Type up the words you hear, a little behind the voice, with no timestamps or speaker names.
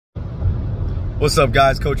What's up,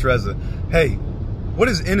 guys? Coach Reza. Hey, what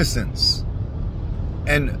is innocence?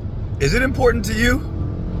 And is it important to you?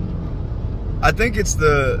 I think it's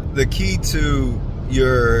the key to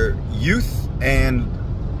your youth and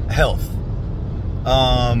health.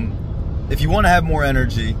 If you want to have more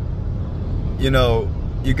energy,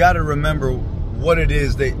 you got to remember what it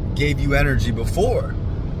is that gave you energy before.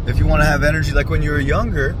 If you want to have energy like when you were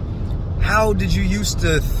younger, how did you used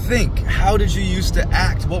to think? How did you used to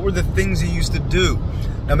act? What were the things you used to do?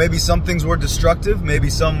 Now, maybe some things were destructive.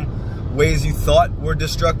 Maybe some ways you thought were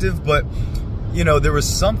destructive. But, there was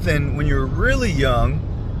something when you were really young,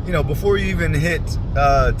 before you even hit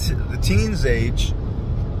the teens age,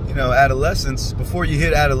 adolescence, before you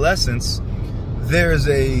hit adolescence, there's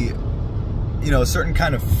a certain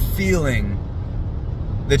kind of feeling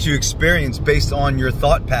that you experience based on your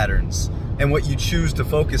thought patterns and what you choose to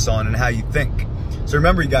focus on and how you think. So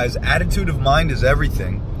remember, you guys, attitude of mind is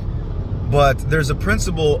everything, but there's a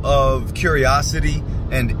principle of curiosity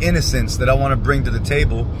and innocence that I want to bring to the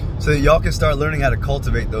table so that y'all can start learning how to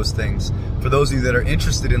cultivate those things. For those of you that are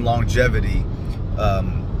interested in longevity,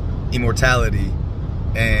 immortality,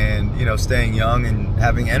 and staying young and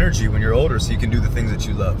having energy when you're older so you can do the things that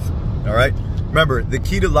you love. All right? Remember, the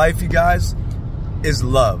key to life, you guys, is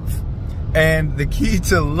love. And the key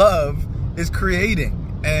to love is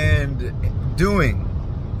creating and doing.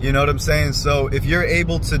 You know what I'm saying? So if you're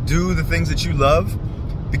able to do the things that you love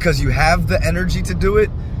because you have the energy to do it,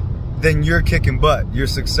 then you're kicking butt. You're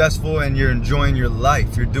successful and you're enjoying your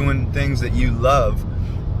life. You're doing things that you love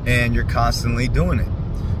and you're constantly doing it.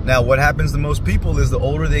 Now, what happens to most people is the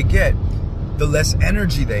older they get, the less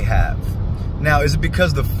energy they have. Now, is it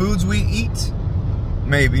because the foods we eat?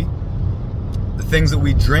 Maybe. The things that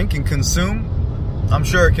we drink and consume? I'm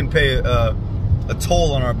sure it can pay a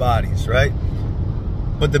toll on our bodies, right?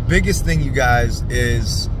 But the biggest thing, you guys,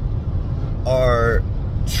 is our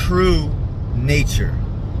true nature,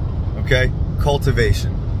 okay?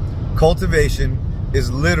 Cultivation. Cultivation is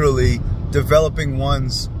literally developing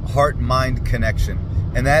one's heart-mind connection,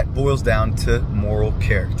 and that boils down to moral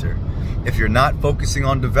character. If you're not focusing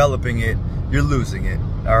on developing it, you're losing it,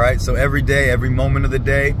 all right? So every day, every moment of the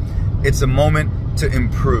day, it's a moment to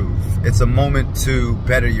improve. It's a moment to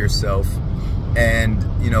better yourself. And,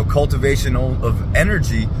 cultivation of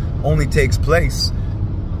energy only takes place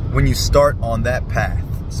when you start on that path.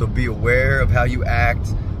 So be aware of how you act,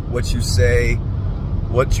 what you say,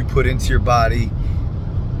 what you put into your body,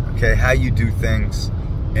 okay, how you do things,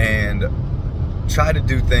 and try to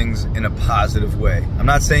do things in a positive way. I'm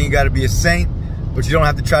not saying you got to be a saint, but you don't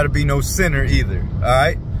have to try to be no sinner either, all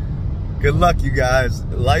right? Good luck, you guys.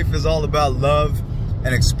 Life is all about love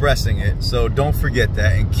and expressing it. So don't forget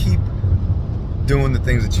that and keep doing the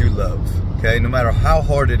things that you love, okay? No matter how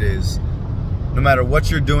hard it is, no matter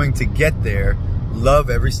what you're doing to get there, love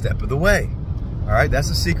every step of the way, all right? That's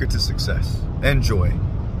the secret to success and joy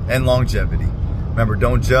and longevity. Remember,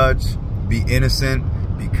 don't judge, be innocent,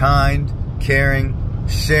 be kind, caring,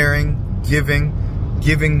 sharing,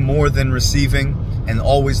 giving more than receiving, and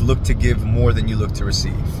always look to give more than you look to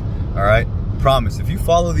receive. All right? Promise, if you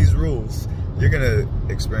follow these rules, you're gonna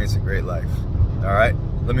experience a great life. All right?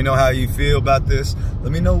 Let me know how you feel about this.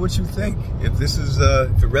 Let me know what you think, if this is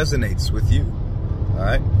if it resonates with you. All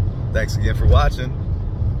right? Thanks again for watching.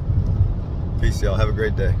 Peace, y'all. Have a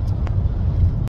great day.